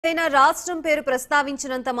ఏదైనా రాష్ట్రం పేరు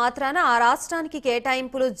ప్రస్తావించినంత మాత్రాన ఆ రాష్ట్రానికి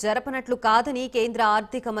కేటాయింపులు జరపనట్లు కాదని కేంద్ర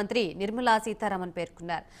ఆర్థిక మంత్రి నిర్మలా సీతారామన్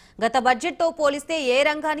పేర్కొన్నారు. గత బడ్జెట్తో పోలిస్తే ఏ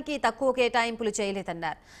రంగానికి తక్కువ కేటాయింపులు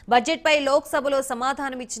చేయలేదన్నారు. బడ్జెట్పై లోక్సభలో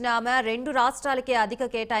సమాధానమిచ్చిన ఆమె రెండు రాష్ట్రాలకే అధిక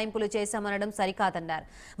కేటాయింపులు చేశామనడం సరికాదన్నారు.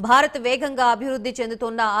 భారత్ వేగంగా అభివృద్ధి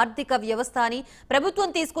చెందుతున్న ఆర్థిక వ్యవస్థ అని ప్రభుత్వం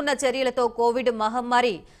తీసుకున్న చర్యలతో కోవిడ్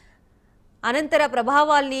మహమ్మారి అనంతర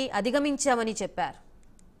ప్రభావాల్ని అధిగమించామని చెప్పారు.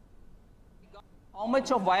 How much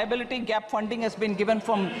of viability gap funding has been given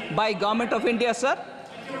by Government of India, sir?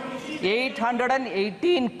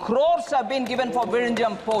 818 crores have been given for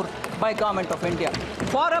Virinjam Port by Government of India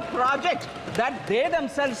for a project that they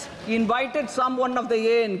themselves invited someone of the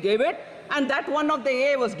A and gave it, and that one of the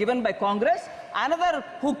A was given by Congress. Another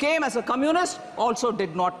who came as a communist also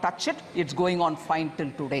did not touch it. It's going on fine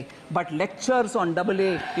till today. But lectures on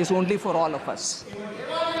AA is only for all of us.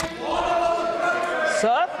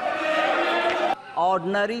 Sir,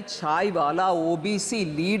 ordinary chai wala OBC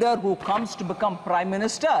leader who comes to become Prime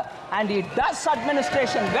Minister and he does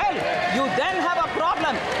administration well, you then have a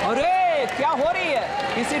problem. Arey, kya ho rahi hai?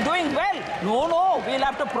 Is he doing well? No, we'll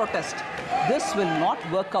have to protest. This will not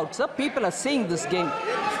work out, sir. People are seeing this game.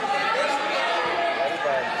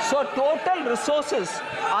 So total resources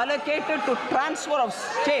allocated to transfer of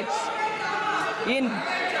states in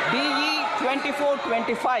BE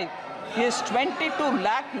 24-25 is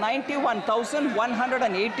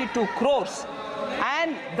 22,91,182 crores, and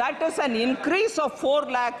that is an increase of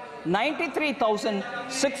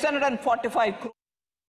 4,93,645 crores.